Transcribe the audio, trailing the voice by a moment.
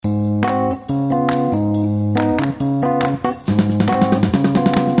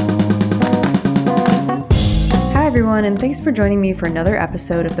Thanks for joining me for another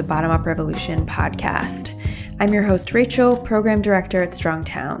episode of the Bottom Up Revolution podcast. I'm your host, Rachel, Program Director at Strong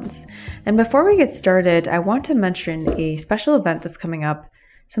Towns. And before we get started, I want to mention a special event that's coming up,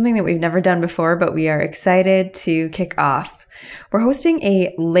 something that we've never done before, but we are excited to kick off. We're hosting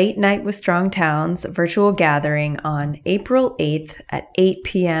a Late Night with Strong Towns virtual gathering on April 8th at 8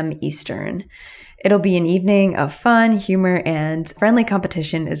 p.m. Eastern. It'll be an evening of fun, humor, and friendly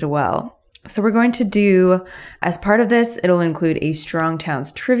competition as well. So we're going to do, as part of this, it'll include a Strong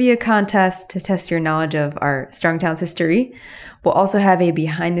Towns trivia contest to test your knowledge of our Strong Towns history. We'll also have a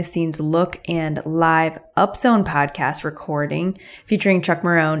behind-the-scenes look and live Upzone podcast recording featuring Chuck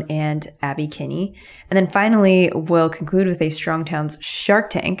Marone and Abby Kinney. And then finally, we'll conclude with a Strong Towns Shark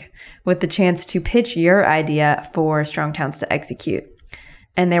Tank with the chance to pitch your idea for Strong Towns to execute.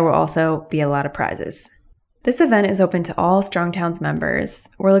 And there will also be a lot of prizes. This event is open to all Strong Towns members.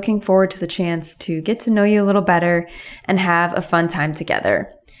 We're looking forward to the chance to get to know you a little better and have a fun time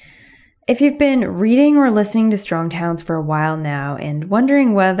together. If you've been reading or listening to Strong Towns for a while now and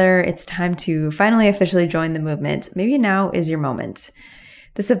wondering whether it's time to finally officially join the movement, maybe now is your moment.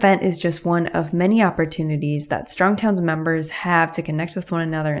 This event is just one of many opportunities that Strong Towns members have to connect with one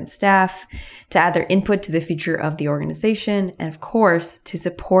another and staff, to add their input to the future of the organization, and of course, to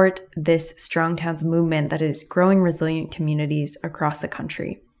support this Strong Towns movement that is growing resilient communities across the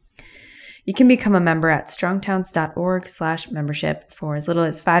country. You can become a member at strongtowns.org/membership for as little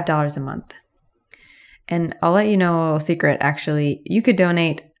as $5 a month. And I'll let you know a little secret, actually. You could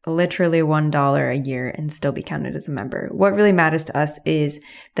donate literally $1 a year and still be counted as a member. What really matters to us is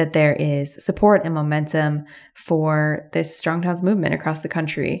that there is support and momentum for this Strong Towns movement across the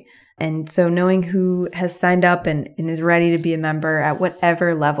country. And so knowing who has signed up and is ready to be a member at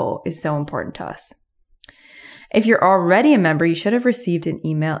whatever level is so important to us. If you're already a member, you should have received an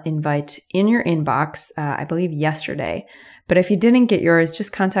email invite in your inbox, I believe yesterday. But if you didn't get yours,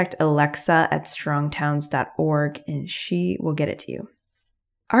 just contact Alexa at strongtowns.org and she will get it to you.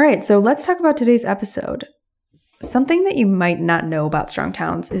 All right, so let's talk about today's episode. Something that you might not know about Strong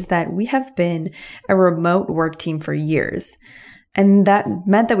Towns is that we have been a remote work team for years. And that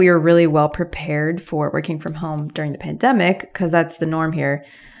meant that we were really well prepared for working from home during the pandemic, because that's the norm here.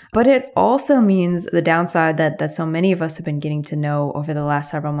 But it also means the downside that so many of us have been getting to know over the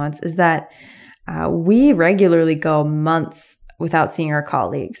last several months is that we regularly go months without seeing our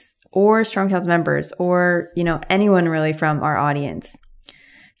colleagues or Strong Towns members or, anyone really from our audience.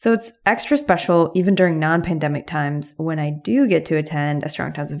 So it's extra special even during non-pandemic times when I do get to attend a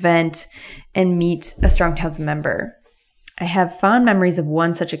Strong Towns event and meet a Strong Towns member. I have fond memories of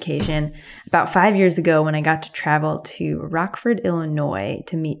one such occasion about 5 years ago when I got to travel to Rockford, Illinois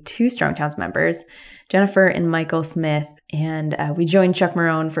to meet two Strong Towns members, Jennifer and Michael Smith, and we joined Chuck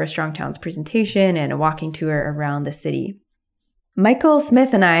Marone for a Strong Towns presentation and a walking tour around the city. Michael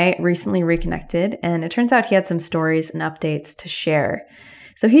Smith and I recently reconnected, and it turns out he had some stories and updates to share.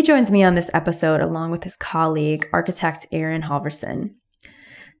 So he joins me on this episode along with his colleague, architect Aaron Holverson.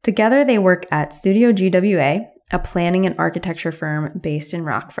 Together, they work at Studio GWA, a planning and architecture firm based in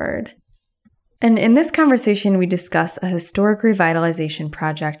Rockford. And in this conversation, we discuss a historic revitalization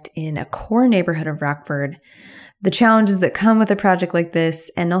project in a core neighborhood of Rockford, the challenges that come with a project like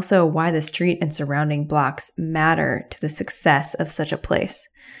this, and also why the street and surrounding blocks matter to the success of such a place.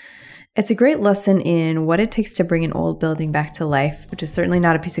 It's a great lesson in what it takes to bring an old building back to life, which is certainly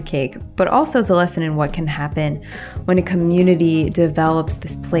not a piece of cake, but also it's a lesson in what can happen when a community develops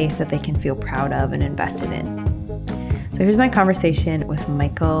this place that they can feel proud of and invested in. So here's my conversation with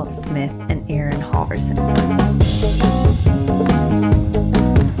Michael Smith and Aaron Holverson.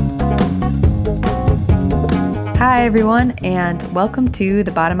 Hi, everyone, and welcome to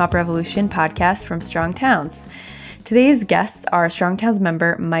the Bottom Up Revolution podcast from Strong Towns. Today's guests are Strong Towns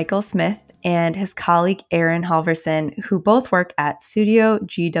member Michael Smith and his colleague Aaron Holverson, who both work at Studio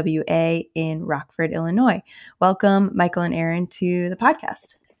GWA in Rockford, Illinois. Welcome, Michael and Aaron, to the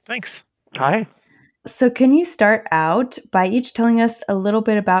podcast. Thanks. Hi. So can you start out by each telling us a little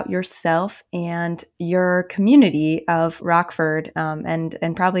bit about yourself and your community of Rockford,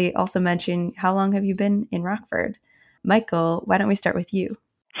 and probably also mention how long have you been in Rockford? Michael, why don't we start with you?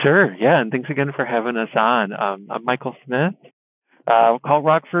 Sure. Yeah. And thanks again for having us on. I'm Michael Smith. Call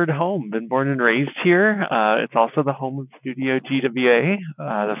Rockford home. Been born and raised here. It's also the home of Studio GWA.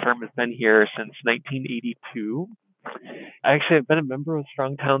 The firm has been here since 1982. Actually, I've been a member of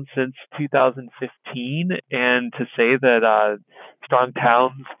Strong Towns since 2015. And to say that Strong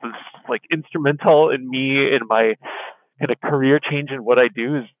Towns was instrumental in me in my kind of career change in what I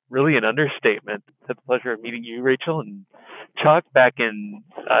do is really an understatement. I've had the pleasure of meeting you, Rachel, and Chuck back in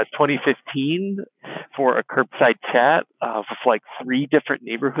 2015 for a curbside chat of like 3 different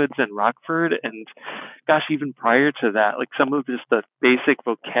neighborhoods in Rockford. And gosh, even prior to that, like some of just the basic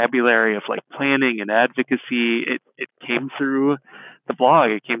vocabulary of like planning and advocacy, it came through the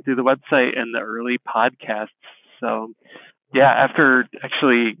blog, it came through the website and the early podcasts. So yeah, after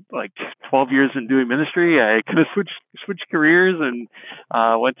actually like 12 years in doing ministry, I kind of switched careers and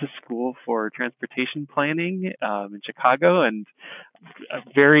went to school for transportation planning in Chicago, and I'm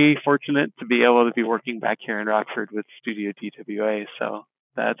very fortunate to be able to be working back here in Rockford with Studio GWA. So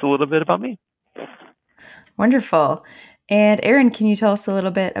that's a little bit about me. Wonderful. And Aaron, can you tell us a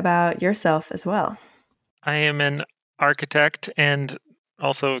little bit about yourself as well? I am an architect and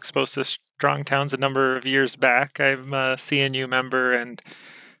also exposed to strong towns a number of years back. I'm a CNU member and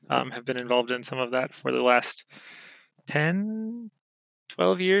have been involved in some of that for the last 10,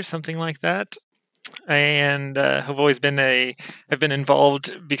 12 years, something like that. And have always been I've been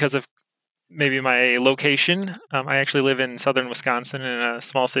involved because of maybe my location. I actually live in southern Wisconsin in a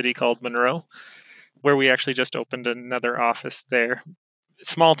small city called Monroe, where we actually just opened another office there.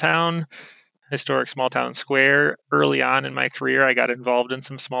 Small town, historic small town square. Early on in my career, I got involved in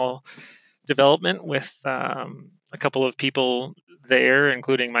some small development with a couple of people there,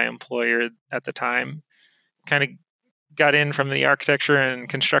 including my employer at the time. Kind of got in from the architecture and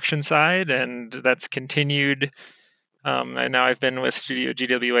construction side, and that's continued. And now I've been with Studio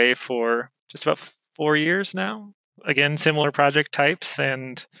GWA for just about 4 years now. Again, similar project types,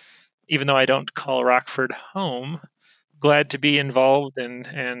 and even though I don't call Rockford home, glad to be involved and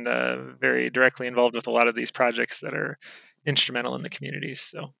very directly involved with a lot of these projects that are instrumental in the communities.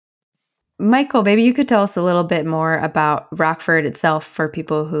 So, Michael, maybe you could tell us a little bit more about Rockford itself for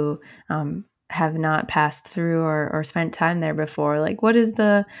people who have not passed through or spent time there before. Like, what is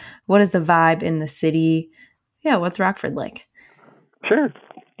the vibe in the city? Yeah, what's Rockford like? Sure.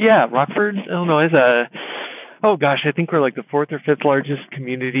 Yeah, Rockford, Illinois is oh gosh, I think we're like the 4th or 5th largest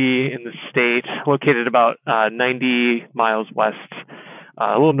community in the state, located about 90 miles west,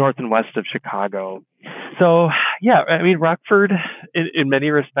 a little north and west of Chicago. So yeah, I mean, Rockford in many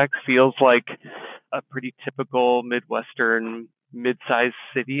respects feels like a pretty typical Midwestern mid-sized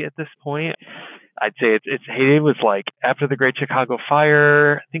city at this point. I'd say its heyday was like after the Great Chicago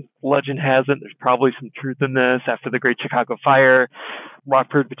Fire. I think legend has it, there's probably some truth in this. After the Great Chicago Fire,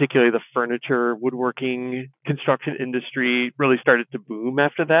 Rockford, particularly the furniture, woodworking, construction industry, really started to boom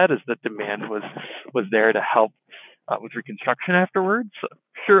after that, as the demand was there to help with reconstruction afterwards.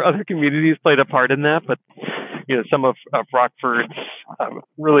 Sure, other communities played a part in that, but some of Rockford's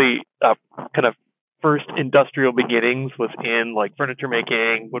really kind of first industrial beginnings was in like furniture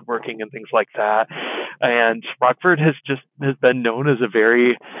making, woodworking, and things like that. And Rockford has been known as a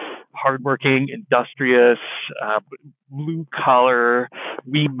very hardworking, industrious, blue collar,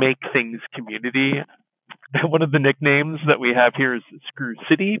 we make things community. One of the nicknames that we have here is Screw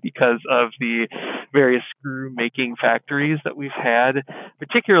City because of the various screw making factories that we've had,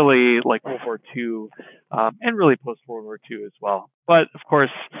 particularly like World War II, and really post World War II as well. But of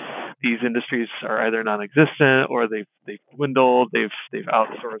course, these industries are either non-existent or they've dwindled, they've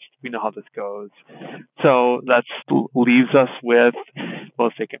outsourced. We know how this goes. So that leaves us with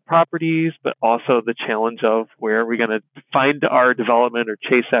both vacant properties, but also the challenge of where are we going to find our development or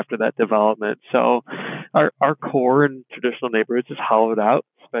chase after that development. So our core in traditional neighborhoods is hollowed out,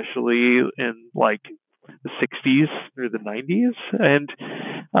 especially in like the 60s through the 90s. And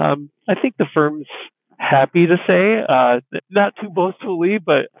I think the firm's happy to say, not too boastfully,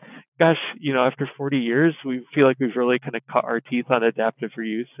 but gosh, after 40 years, we feel like we've really kind of cut our teeth on adaptive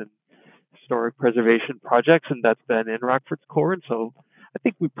reuse and historic preservation projects, and that's been in Rockford's core. And so I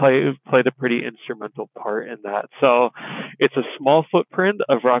think we've played a pretty instrumental part in that. So it's a small footprint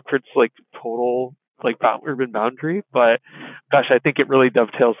of Rockford's like total like urban boundary, but gosh, I think it really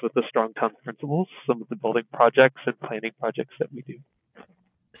dovetails with the strong town principles, some of the building projects and planning projects that we do.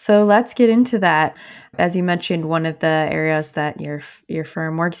 So let's get into that. As you mentioned, one of the areas that your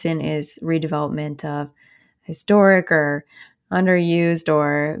firm works in is redevelopment of historic or underused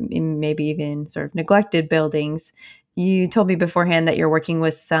or maybe even sort of neglected buildings. You told me beforehand that you're working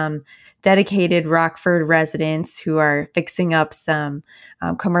with some dedicated Rockford residents who are fixing up some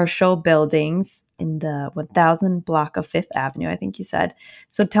commercial buildings in the 1000 block of Fifth Avenue, I think you said.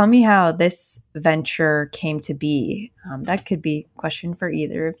 So tell me how this venture came to be. That could be a question for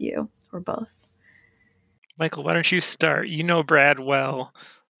either of you or both. Michael, why don't you start? You know Brad well,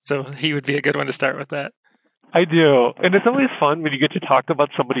 so he would be a good one to start with that. I do. And it's always fun when you get to talk about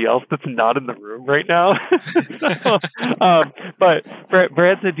somebody else that's not in the room right now. So, but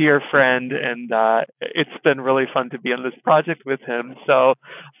Brad's a dear friend, and it's been really fun to be on this project with him. So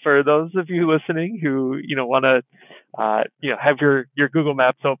for those of you listening who, want to, have your Google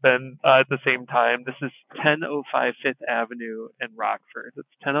Maps open at the same time, this is 1005 Fifth Avenue in Rockford. It's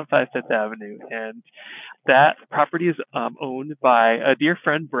 1005 Fifth Avenue, and that property is owned by a dear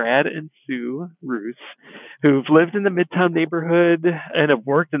friend, Brad and Sue Roos, who've lived in the Midtown neighborhood and have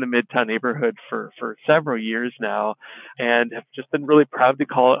worked in the Midtown neighborhood for several years now, and have just been really proud to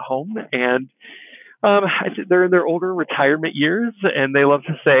call it home. And they're in their older retirement years, and they love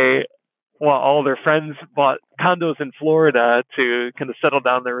to say, while all their friends bought condos in Florida to kind of settle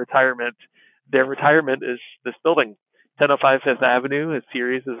down their retirement is this building, 1005 Fifth Avenue, a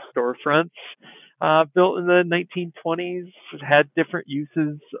series of storefronts built in the 1920s. It had different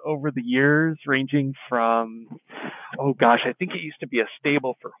uses over the years, ranging from, I think it used to be a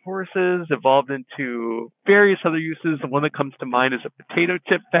stable for horses, evolved into various other uses. The one that comes to mind is a potato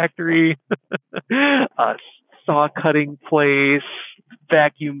chip factory, a saw cutting place,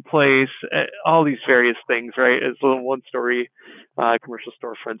 vacuum place, all these various things, right? As little one-story commercial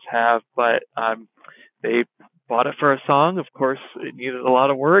storefronts have, but they bought it for a song. Of course, it needed a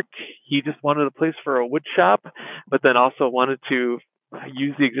lot of work. He just wanted a place for a wood shop, but then also wanted to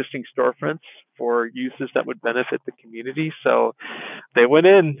use the existing storefronts for uses that would benefit the community. So they went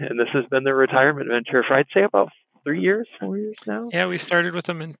in, and this has been their retirement venture for, I'd say, about 4 years now. Yeah, we started with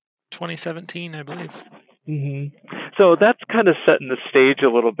them in 2017, I believe. Mm-hmm. So that's kind of setting the stage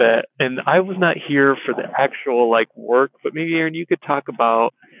a little bit. And I was not here for the actual work, but maybe Aaron, you could talk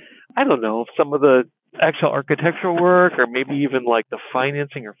about, I don't know, some of the actual architectural work, or maybe even the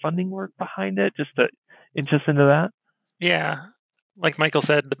financing or funding work behind it, just to inch us into that. Yeah, like Michael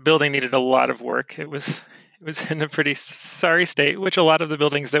said, the building needed a lot of work. It was in a pretty sorry state, which a lot of the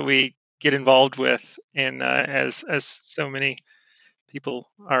buildings that we get involved with, in as so many people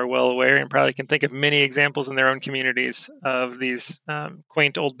are well aware and probably can think of many examples in their own communities of these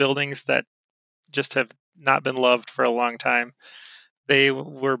quaint old buildings that just have not been loved for a long time. They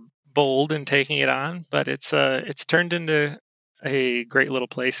were bold in taking it on, but it's turned into a great little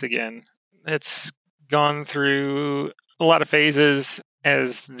place again. It's gone through a lot of phases,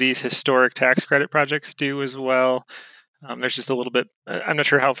 as these historic tax credit projects do as well. There's just a little bit, I'm not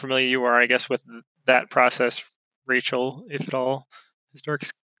sure how familiar you are, I guess, with that process, Rachel, if at all, historic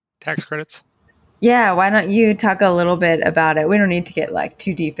tax credits. Yeah, why don't you talk a little bit about it? We don't need to get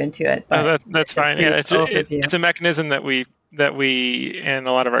too deep into it. But that's fine. Yeah, it's a mechanism that we and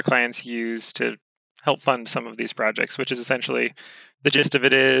a lot of our clients use to help fund some of these projects, which is essentially, the gist of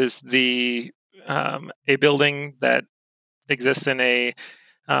it is a building that exists in a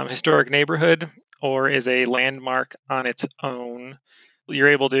historic neighborhood or is a landmark on its own. You're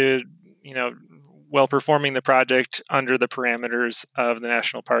able to, while performing the project under the parameters of the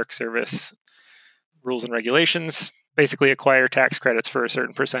National Park Service rules and regulations, basically acquire tax credits for a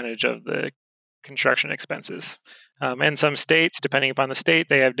certain percentage of the construction expenses. And some states, depending upon the state,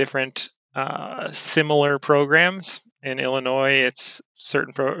 they have different similar programs. In Illinois, it's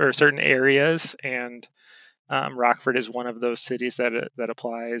certain areas, and Rockford is one of those cities that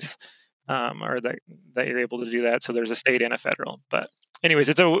applies, or that you're able to do that. So there's a state and a federal. But anyways,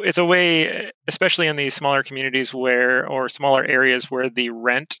 it's a way, especially in these smaller communities or smaller areas where the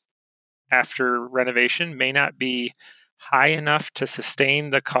rent after renovation may not be high enough to sustain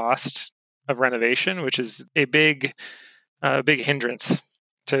the cost of renovation, which is a big hindrance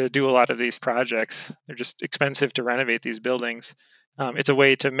to do a lot of these projects. They're just expensive to renovate these buildings. It's a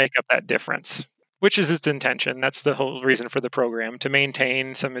way to make up that difference, which is its intention. That's the whole reason for the program, to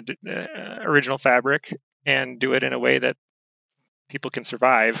maintain some original fabric and do it in a way that people can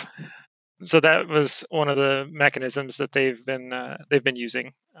survive. So that was one of the mechanisms that they've been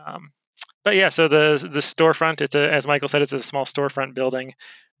using. But yeah, so the storefront, as Michael said, it's a small storefront building.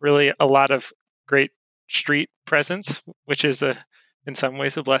 Really, a lot of great street presence, which is in some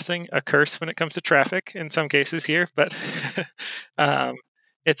ways a blessing, a curse when it comes to traffic in some cases here. But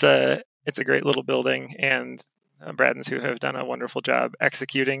it's a great little building, and Brad and Sue have done a wonderful job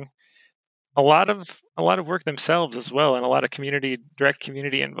executing a lot of work themselves as well, and a lot of direct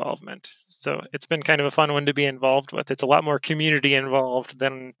community involvement. So it's been kind of a fun one to be involved with. It's a lot more community involved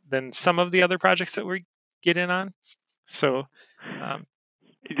than some of the other projects that we get in on. So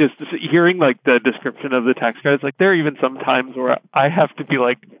just hearing the description of the tax credits, there are even some times where I have to be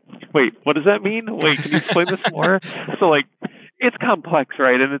wait, what does that mean? Wait, can you explain this more? So it's complex,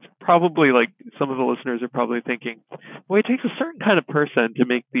 right? And it's probably like some of the listeners are probably thinking, well, it takes a certain kind of person to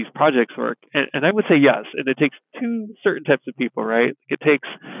make these projects work. And I would say yes. And it takes two certain types of people, right? It takes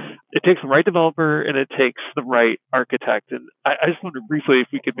the right developer and it takes the right architect. And I just wonder briefly if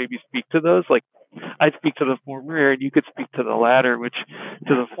we could maybe speak to those. Like I'd speak to the former and you could speak to the latter, which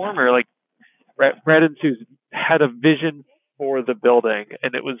to the former, like Brad and Susan had a vision for the building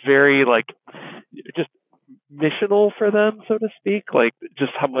and it was very like just missional for them, so to speak, like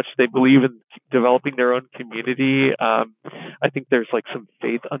just how much they believe in developing their own community. I think there's like some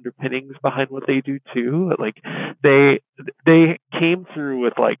faith underpinnings behind what they do too. Like they came through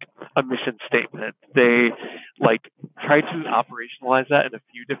with like a mission statement. They like tried to operationalize that in a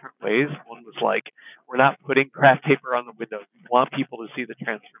few different ways. One was like, we're not putting craft paper on the windows. We want people to see the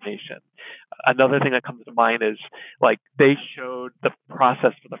transformation. Another thing that comes to mind is like they showed the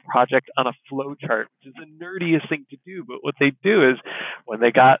process for the project on a flow chart, which is the nerdiest thing to do. But what they do is when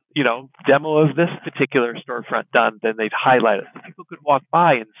they got, demo of this particular storefront done, then they'd highlight it so people could walk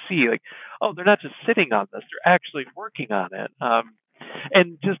by and see like, oh, they're not just sitting on this, they're actually working on it.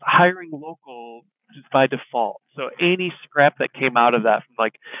 And just hiring local just by default. So any scrap that came out of that from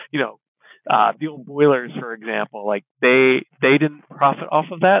like, the old boilers, for example, like they didn't profit off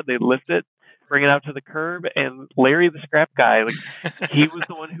of that. They lift it, bring it out to the curb, and Larry, the scrap guy, like he was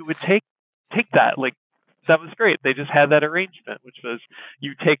the one who would take that. Like that was great. They just had that arrangement, which was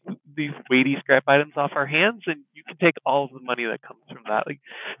you take these weighty scrap items off our hands, and you can take all of the money that comes from that. Like,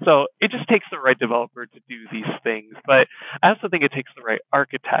 so it just takes the right developer to do these things. But I also think it takes the right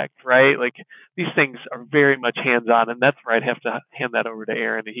architect, right? Like these things are very much hands-on, and that's where I'd have to hand that over to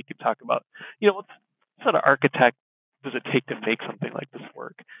Aaron, and he could talk about, what sort of architect does it take to make something like this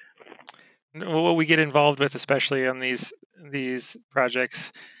work? What we get involved with, especially on these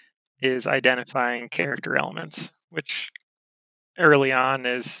projects, is identifying character elements, which early on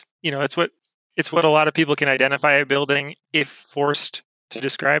is, it's what a lot of people can identify a building if forced to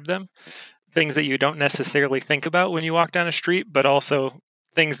describe them. Things that you don't necessarily think about when you walk down a street, but also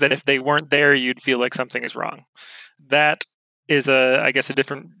things that if they weren't there, you'd feel like something is wrong. That is a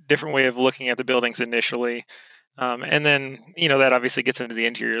different way of looking at the buildings initially. And then, that obviously gets into the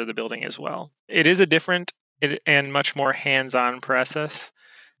interior of the building as well. It is a different and much more hands-on process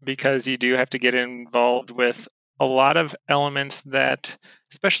because you do have to get involved with a lot of elements that,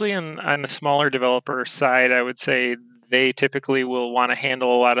 especially on a smaller developer side, I would say they typically will want to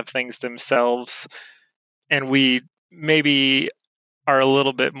handle a lot of things themselves. And we maybe are a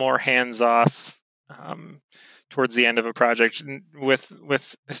little bit more hands-off towards the end of a project.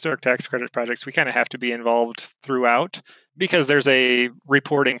 With historic tax credit projects, we kind of have to be involved throughout because there's a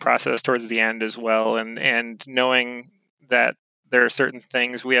reporting process towards the end as well. And knowing that there are certain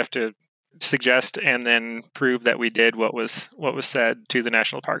things we have to suggest and then prove that we did what was said to the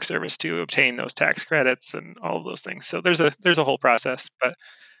National Park Service to obtain those tax credits and all of those things. So there's a whole process, but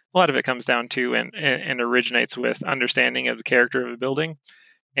a lot of it comes down to and originates with understanding of the character of a building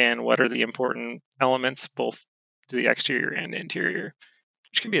and what are the important elements both to the exterior and interior,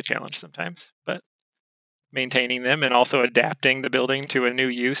 which can be a challenge sometimes, but maintaining them and also adapting the building to a new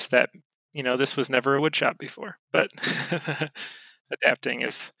use that, this was never a wood shop before, but adapting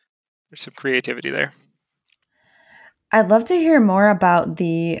there's some creativity there. I'd love to hear more about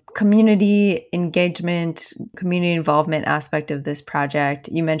the community engagement, community involvement aspect of this project.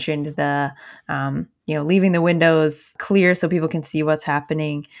 You mentioned the, leaving the windows clear so people can see what's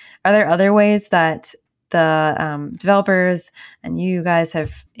happening. Are there other ways that the developers and you guys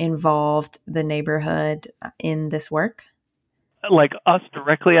have involved the neighborhood in this work? Like us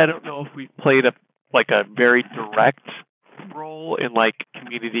directly, I don't know if we've played a very direct role in like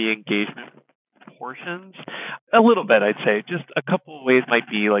community engagement portions. A little bit, I'd say. Just a couple of ways might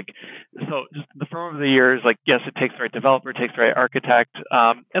be like, so just the firm of the year is like, yes, it takes the right developer, it takes the right architect.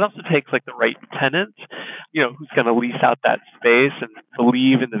 It also takes like the right tenant, who's going to lease out that space and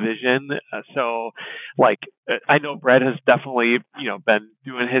believe in the vision. So like, I know Brett has definitely, been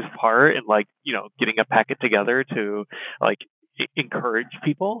doing his part in like, getting a packet together to like, encourage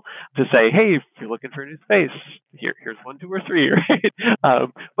people to say, hey, if you're looking for a new space, here's 1, 2, or 3, right?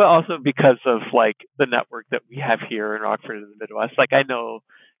 But also because of like the network that we have here in Rockford in the Midwest. Like I know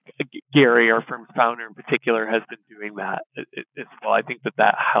Gary, our firm's founder in particular, has been doing that as well. I think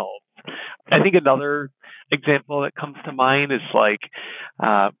that helps. I think another example that comes to mind is like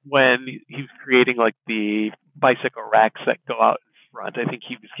when he was creating like the bicycle racks that go out front. I think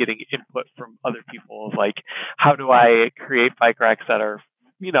he was getting input from other people of like, how do I create bike racks that are,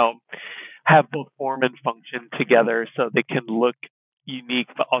 have both form and function together so they can look unique,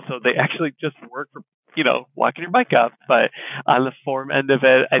 but also they actually just work for, walking your bike up. But on the form end of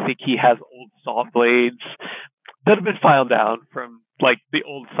it, I think he has old saw blades that have been filed down from like the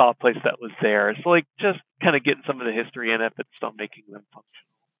old saw place that was there. So like just kind of getting some of the history in it, but still making them functional.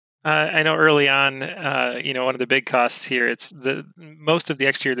 I know early on, one of the big costs here, it's most of the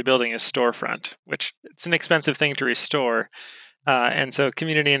exterior of the building is storefront, which it's an expensive thing to restore. And so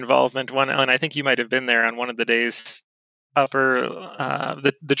community involvement, and I think you might have been there on one of the days,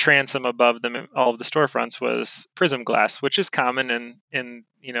 the transom above them, all of the storefronts was prism glass, which is common in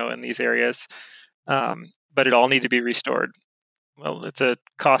these areas, but it all need to be restored. Well, it's a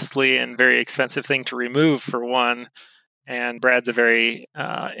costly and very expensive thing to remove, for one. And Brad's a very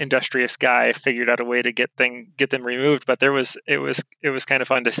industrious guy, figured out a way to get them removed. But it was kind of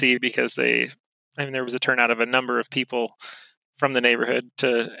fun to see because there was a turnout of a number of people from the neighborhood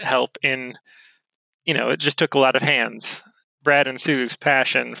to help in, it just took a lot of hands. Brad and Sue's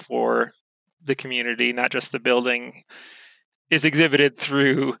passion for the community, not just the building, is exhibited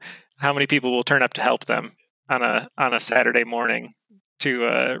through how many people will turn up to help them on a Saturday morning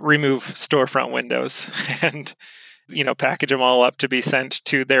to remove storefront windows and package them all up to be sent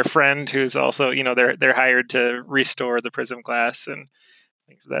to their friend who's also, they're hired to restore the prism glass and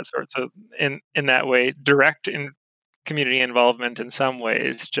things of that sort. So in that way, direct in community involvement in some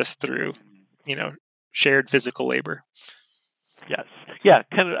ways, just through, shared physical labor. Yes. Yeah.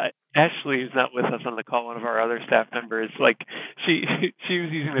 Kind of. Ashley is not with us on the call. One of our other staff members, like she was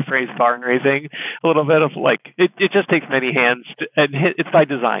using the phrase barn raising a little bit of like it just takes many hands and it's by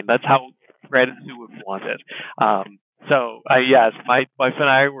design. That's how Brad and Sue would want it. So yes, my wife and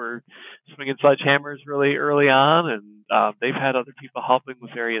I were swinging sledgehammers really early on, and they've had other people helping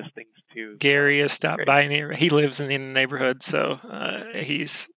with various things too. Gary has stopped by. He lives in the neighborhood, so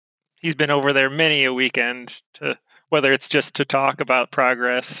he's been over there many a weekend, to whether it's just to talk about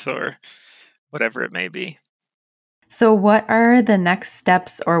progress or whatever it may be. So what are the next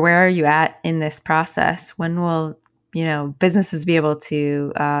steps, or where are you at in this process? When will businesses be able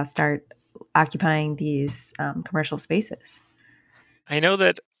to start occupying these commercial spaces? I know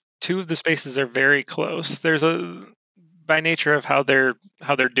that two of the spaces are very close. There's by nature of how they're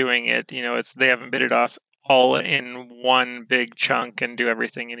doing it, they haven't bid it off all in one big chunk and do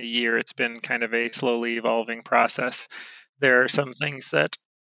everything in a year. It's been kind of a slowly evolving process. There are some things that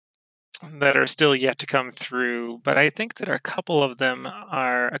are still yet to come through, but I think that a couple of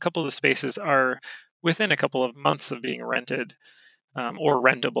the spaces are within a couple of months of being rented, or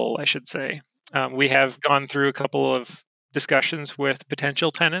rentable, I should say. We have gone through a couple of discussions with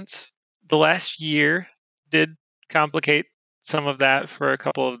potential tenants. The last year did complicate some of that for a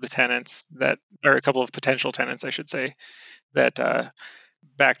couple of the tenants or a couple of potential tenants, I should say, that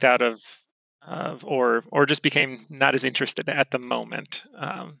backed out of or just became not as interested at the moment.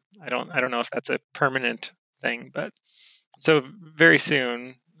 I don't know if that's a permanent thing, but so very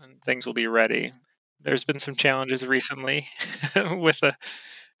soon things will be ready. There's been some challenges recently with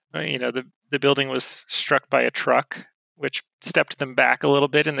the building was struck by a truck, which stepped them back a little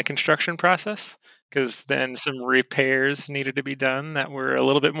bit in the construction process, because then some repairs needed to be done that were a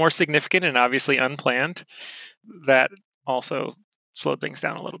little bit more significant and obviously unplanned. That also slowed things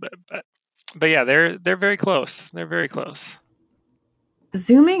down a little bit. But yeah, they're very close. They're very close.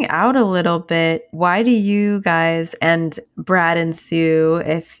 Zooming out a little bit, why do you guys, and Brad and Sue,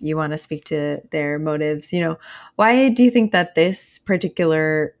 if you want to speak to their motives, why do you think that this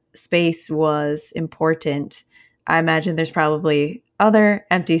particular space was important? I imagine there's probably other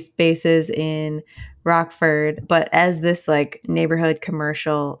empty spaces in Rockford, but as this like neighborhood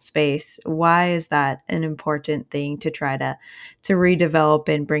commercial space, why is that an important thing to try to redevelop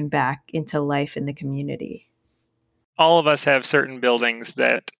and bring back into life in the community? All of us have certain buildings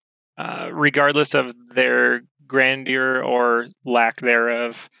that, regardless of their grandeur or lack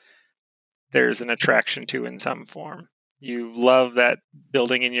thereof, there's an attraction to in some form. You love that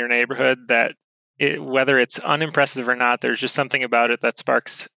building in your neighborhood that whether it's unimpressive or not, there's just something about it that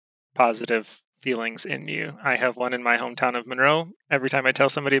sparks positive feelings in you. I have one in my hometown of Monroe. Every time I tell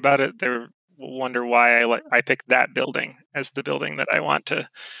somebody about it, they wonder why I picked that building as the building that I want to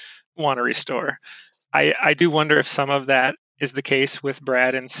restore. I do wonder if some of that is the case with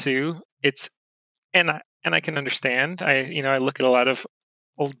Brad and Sue. And I can understand. I look at a lot of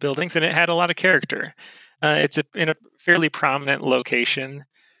old buildings and it had a lot of character. It's in a fairly prominent location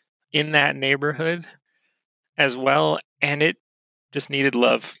in that neighborhood as well, and it just needed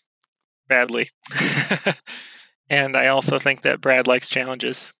love badly. And I also think that Brad likes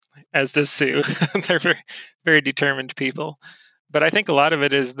challenges, as does Sue. They're very, very determined people. But I think a lot of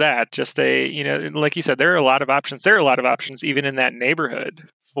it is that just like you said, there are a lot of options. There are a lot of options even in that neighborhood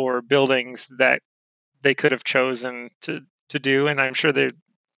for buildings that they could have chosen to do. And I'm sure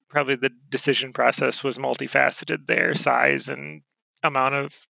probably the decision process was multifaceted there, size and amount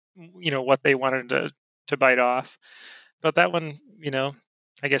of, what they wanted to bite off. But that one,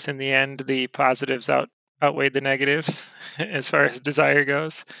 I guess in the end, the positives outweighed the negatives as far as desire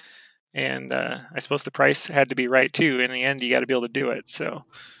goes. And I suppose the price had to be right too. In the end, you got to be able to do it. So,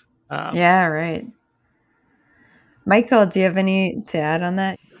 yeah, right. Michael, do you have any to add on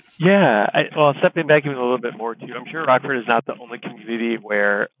that? Yeah, well, stepping back even a little bit more too, I'm sure Rockford is not the only community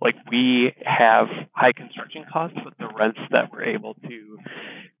where like we have high construction costs, but the rents that we're able to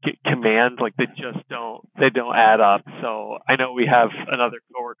command, like they don't add up. So I know we have another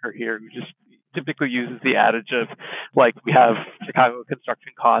coworker here who just typically uses the adage of like we have Chicago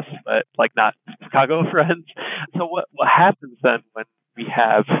construction costs, but like not Chicago rents. So what happens then when we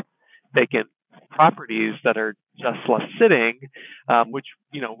have vacant properties that are just left sitting, which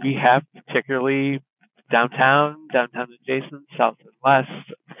we have particularly downtown adjacent, south and west,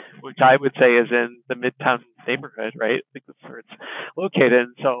 which I would say is in the Midtown neighborhood, right? I think that's where it's located.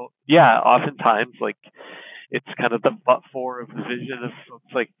 And so, yeah, oftentimes like it's kind of the but for of the vision of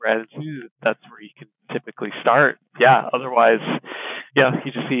folks like Brad and Sue. That's where you can typically start. Yeah, otherwise, you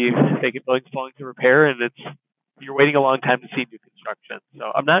just see vacant buildings falling to repair, and you're waiting a long time to see new construction.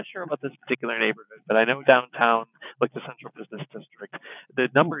 So I'm not sure about this particular neighborhood, but I know downtown, like the Central Business District, the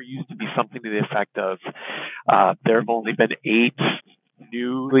number used to be something to the effect of there have only been 8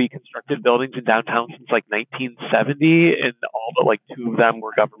 newly constructed buildings in downtown since like 1970, and all but like 2 of them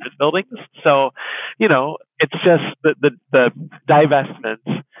were government buildings. So, it's just the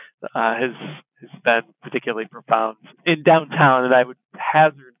divestment has been particularly profound in downtown, and I would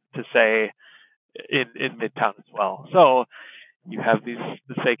hazard to say in Midtown as well. So you have this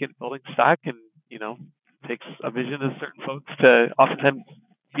vacant building stock, and it takes a vision of certain folks to oftentimes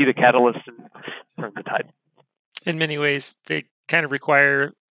be the catalyst and turn the tide. In many ways, they kind of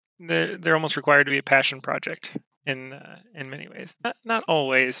they're almost required to be a passion project in many ways. Not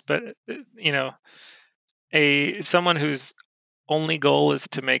always, but someone whose only goal is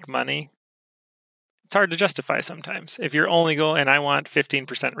to make money, it's hard to justify sometimes. If your only goal, and I want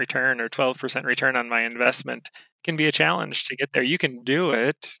 15% return or 12% return on my investment, can be a challenge to get there. You can do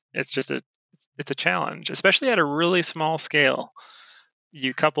it. It's just it's a challenge, especially at a really small scale.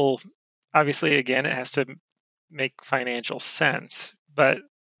 You couple, obviously, again, it has to make financial sense, but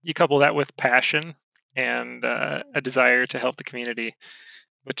you couple that with passion and a desire to help the community,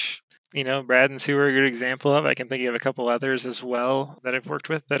 which, Brad and Sue are a good example of. I can think of a couple others as well that I've worked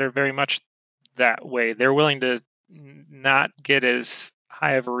with that are very much that way. They're willing to not get as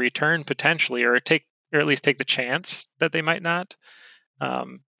high of a return potentially, or at least take the chance that they might not,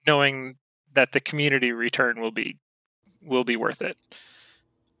 knowing that the community return will be worth it.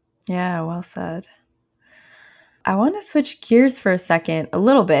 Yeah, well said. I want to switch gears for a second, a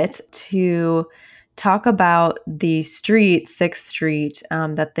little bit, to talk about the street, 6th Street,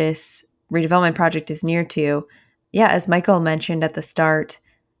 that this redevelopment project is near to. Yeah, as Michael mentioned at the start,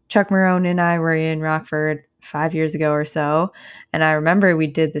 Chuck Marone and I were in Rockford 5 years ago or so, and I remember we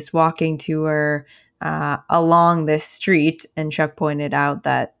did this walking tour along this street, and Chuck pointed out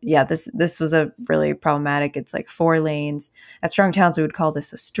that, yeah, this was a really problematic. It's like 4 lanes. At Strong Towns, we would call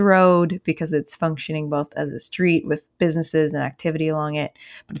this a strode because it's functioning both as a street with businesses and activity along it,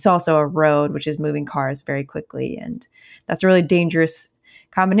 but it's also a road, which is moving cars very quickly, and that's a really dangerous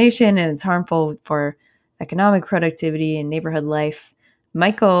combination, and it's harmful for economic productivity and neighborhood life.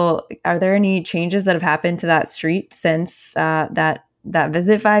 Michael, are there any changes that have happened to that street since that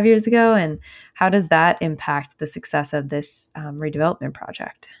visit 5 years ago, and how does that impact the success of this redevelopment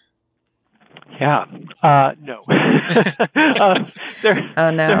project? Yeah, no. There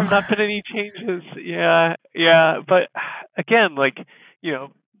have not been any changes. Yeah, but again, like,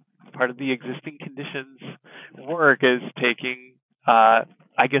 part of the existing conditions work is taking, I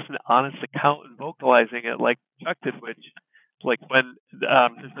guess, an honest account and vocalizing it like Chuck did, which, like when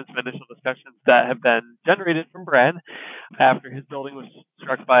there's been some initial discussions that have been generated from Brad after his building was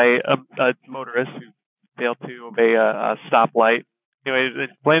struck by a motorist who failed to obey a stoplight. It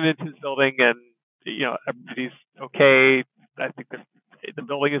landed into his building, and everybody's okay. I think the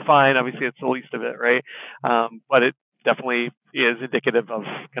building is fine. Obviously, it's the least of it, right? But it definitely is indicative of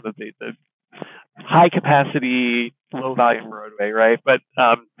kind of the high capacity, low volume roadway, right? But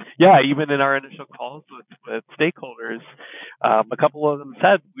even in our initial calls with stakeholders, a couple of them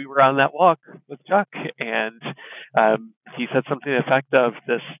said we were on that walk with Chuck, and he said something to the effect of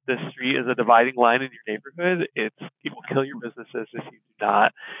this street is a dividing line in your neighborhood. It will kill your businesses if you do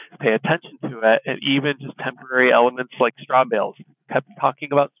not pay attention to it. And even just temporary elements like straw bales. We kept talking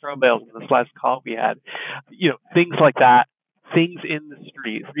about straw bales in this last call we had. Things like that. Things in the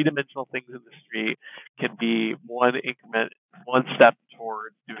street, three-dimensional things in the street, can be one increment, one step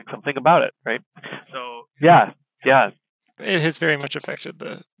towards doing something about it, right? So yeah. It has very much affected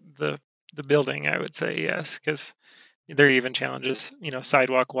the building, I would say, yes, because there are even challenges,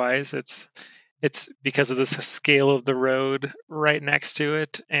 sidewalk wise. It's because of the scale of the road right next to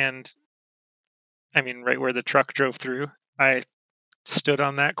it, and I mean, right where the truck drove through. I stood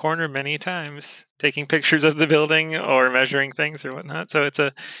on that corner many times, taking pictures of the building or measuring things or whatnot. So it's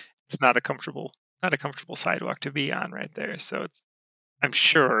not a comfortable sidewalk to be on right there. So I'm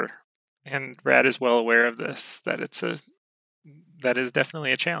sure, and Brad is well aware of this, that that is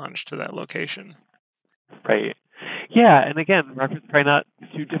definitely a challenge to that location. Right. Yeah, and again, Rockford's probably not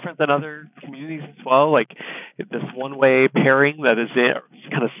too different than other communities as well. Like this one-way pairing that is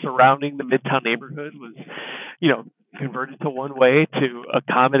kind of surrounding the Midtown neighborhood was, converted to one way to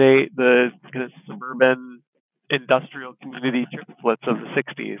accommodate the kind of suburban industrial community triplets of the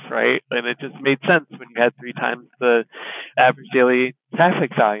 60s, right? And it just made sense when you had 3 times the average daily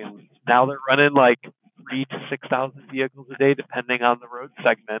traffic volume. Now they're running like 3,000 to 6,000 vehicles a day, depending on the road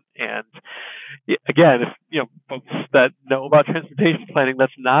segment. And again, if folks that know about transportation planning,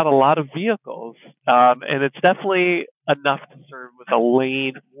 that's not a lot of vehicles, and it's definitely enough to serve with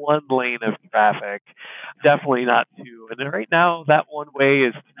one lane of traffic. Definitely not 2. And right now, that one way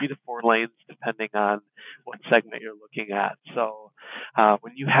is 3 to 4 lanes, depending on what segment you're looking at. So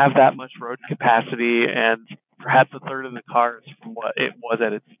when you have that much road capacity and perhaps a third of the cars from what it was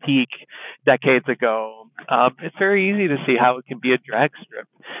at its peak decades ago, it's very easy to see how it can be a drag strip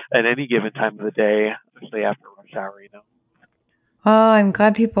at any given time of the day, especially after rush hour, Well, I'm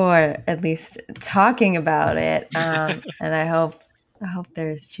glad people are at least talking about it, and I hope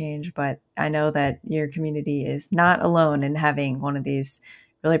there's change. But I know that your community is not alone in having one of these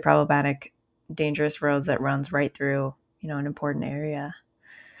really problematic, dangerous roads that runs right through, an important area.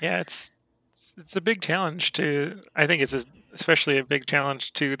 Yeah, it's a big challenge I think it's especially a big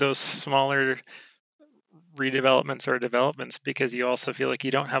challenge to those smaller redevelopments or developments, because you also feel like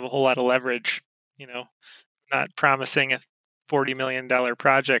you don't have a whole lot of leverage, not promising a $40 million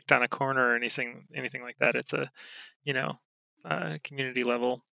project on a corner or anything like that. It's a, community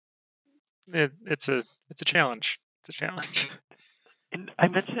level. It's a challenge. It's a challenge. And I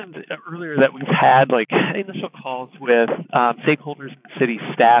mentioned earlier that we've had initial calls with stakeholders and city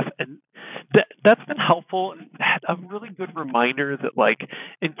staff, and that's been helpful and a really good reminder that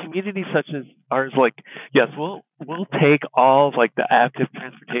in communities such as ours, yes, we'll take all of the active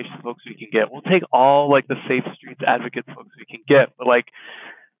transportation folks we can get. We'll take all the safe streets advocates folks we can get, but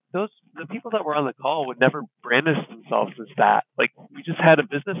the people that were on the call would never brandish themselves as that. We just had a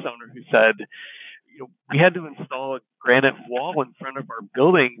business owner who said, we had to install a granite wall in front of our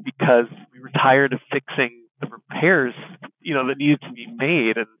building because we were tired of fixing the repairs, that needed to be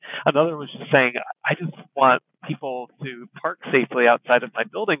made. And another was just saying, I just want people to park safely outside of my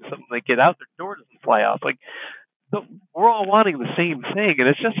building so when they get out, their door doesn't fly off. So we're all wanting the same thing, and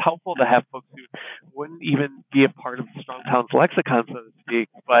it's just helpful to have folks who wouldn't even be a part of the Strong Towns lexicon, so to speak,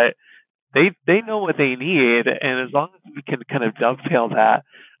 but they know what they need, and as long as we can kind of dovetail that,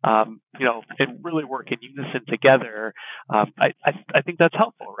 and really work in unison together, I think that's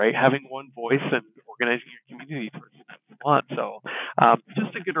helpful, right? Having one voice and organizing your community towards what you want. So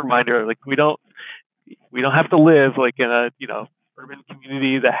just a good reminder, we don't have to live in a urban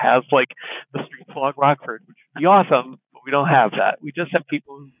community that has the streets along Rockford, which would be awesome, but we don't have that. We just have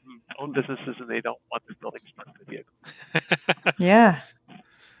people who own businesses and they don't want their buildings parked with vehicles. Yeah.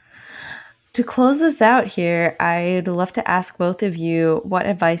 To close this out here, I'd love to ask both of you what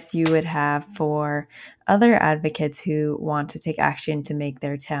advice you would have for other advocates who want to take action to make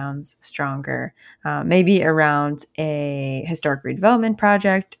their towns stronger, maybe around a historic redevelopment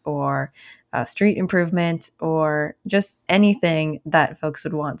project or a street improvement or just anything that folks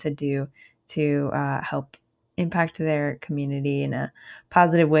would want to do to help impact their community in a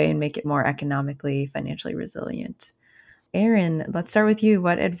positive way and make it more economically, financially resilient. Aaron, let's start with you.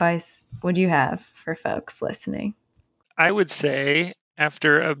 What advice would you have for folks listening? I would say,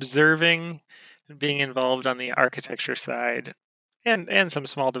 after observing and being involved on the architecture side and some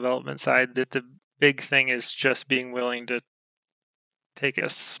small development side, that the big thing is just being willing to take a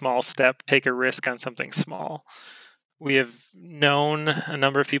small step, take a risk on something small. We have known a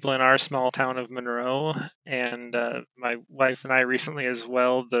number of people in our small town of Monroe, and my wife and I recently as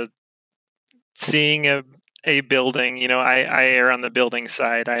well, seeing a building. I err on the building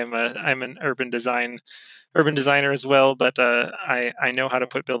side. I'm an urban designer as well, but I know how to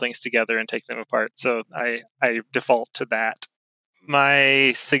put buildings together and take them apart. So I default to that.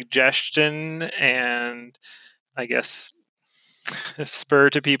 My suggestion and I guess spur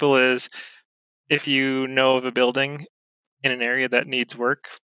to people is, if you know of a building in an area that needs work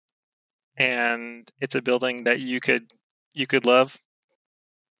and it's a building that you could love,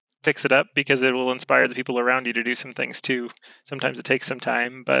 fix it up, because it will inspire the people around you to do some things too. Sometimes it takes some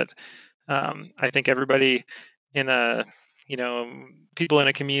time, but I think everybody in a people in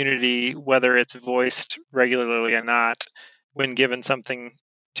a community, whether it's voiced regularly or not, when given something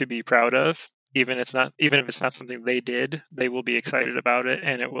to be proud of, even if it's not something they did, they will be excited about it,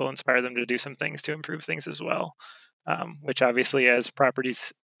 and it will inspire them to do some things to improve things as well. Which obviously, as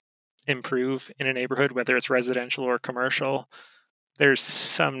properties improve in a neighborhood, whether it's residential or commercial, there's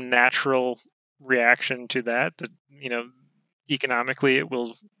some natural reaction to that. That economically, it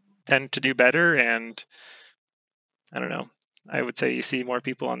will tend to do better, and I don't know. I would say you see more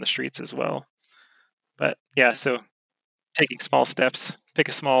people on the streets as well. But yeah, so taking small steps, pick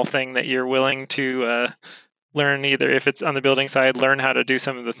a small thing that you're willing to learn, either if it's on the building side, learn how to do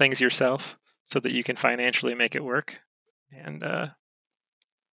some of the things yourself so that you can financially make it work, and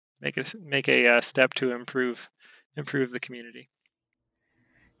make a step to improve the community.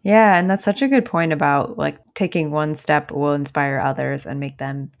 Yeah, and that's such a good point about like taking one step will inspire others and make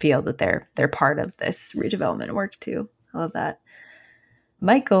them feel that they're part of this redevelopment work too. I love that.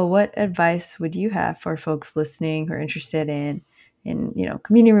 Michael, what advice would you have for folks listening who are interested in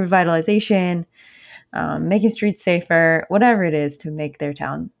community revitalization, making streets safer, whatever it is to make their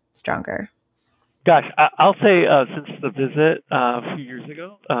town stronger? Gosh, I'll say since the visit a few years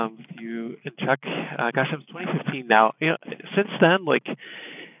ago, you and Chuck, it was 2015 now. Since then, like,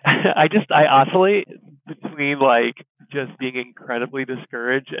 I oscillate between like just being incredibly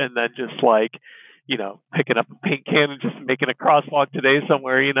discouraged and then just like, picking up a paint can and just making a crosswalk today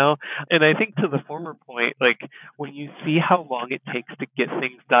somewhere, And I think to the former point, like when you see how long it takes to get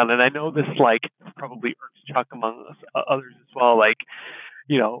things done, and I know this like probably irks Chuck among others as well, like,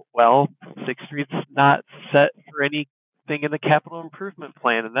 6th Street's not set for anything in the capital improvement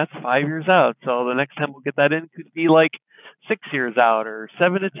plan, and that's 5 years out. So the next time we'll get that in could be like 6 years out or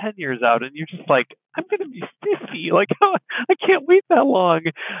 7 to 10 years out, and you're just like, I'm going to be 50. Like, I can't wait that long.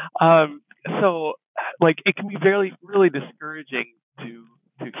 So like it can be really discouraging to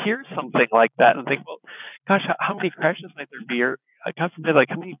hear something like that and think, well, gosh, how many crashes might there be? Or God forbid, like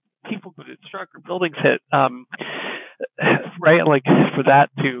how many people could it struck or buildings hit? Right? Like for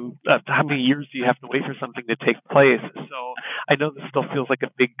that to, how many years do you have to wait for something to take place? So I know this still feels like a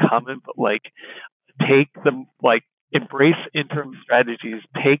big comment, but like embrace interim strategies,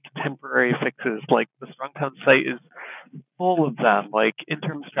 take temporary fixes. Like the Strongtown site is full of them, like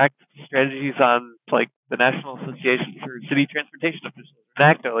interim strategies on like the National Association for City Transportation Officials,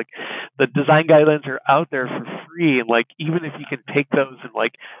 NACDO. Like the design guidelines are out there for free, and like even if you can take those and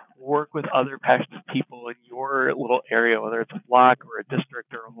like work with other passionate people in your little area, whether it's a block or a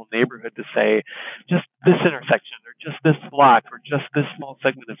district or a whole neighborhood, to say just this intersection or just this block or just this small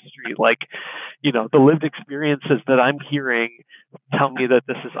segment of street, like, the lived experiences that I'm hearing tell me that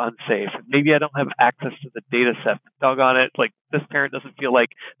this is unsafe. Maybe I don't have access to the data set, but doggone it, like this parent doesn't feel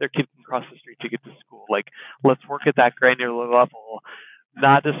like their kid can cross the street to get to school. Like, let's work at that granular level,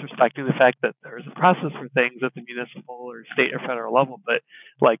 not disrespecting the fact that there's a process for things at the municipal or state or federal level, but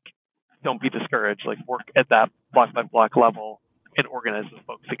like, don't be discouraged. Like, work at that block by block level and organize with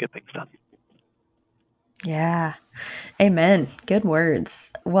folks to get things done. Yeah. Amen. Good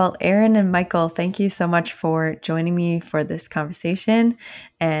words. Well, Aaron and Michael, thank you so much for joining me for this conversation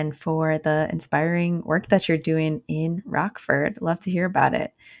and for the inspiring work that you're doing in Rockford. Love to hear about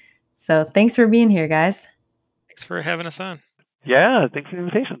it. So thanks for being here, guys. Thanks for having us on. Yeah, thanks for the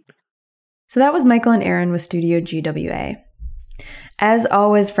invitation. So that was Michael and Aaron with Studio GWA. As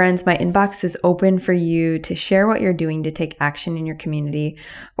always, friends, my inbox is open for you to share what you're doing to take action in your community,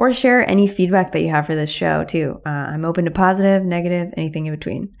 or share any feedback that you have for this show too. I'm open to positive, negative, anything in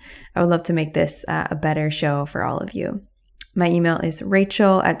between. I would love to make this a better show for all of you. My email is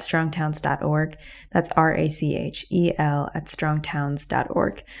rachel@strongtowns.org. That's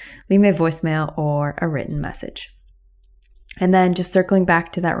RACHEL@strongtowns.org. Leave me a voicemail or a written message. And then just circling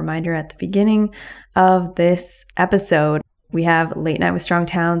back to that reminder at the beginning of this episode, we have Late Night with Strong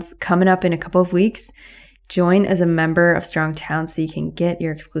Towns coming up in a couple of weeks. Join as a member of Strong Towns so you can get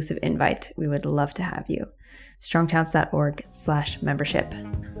your exclusive invite. We would love to have you. strongtowns.org/membership.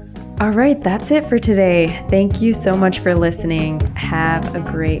 All right, that's it for today. Thank you so much for listening. Have a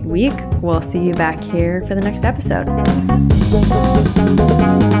great week. We'll see you back here for the next episode.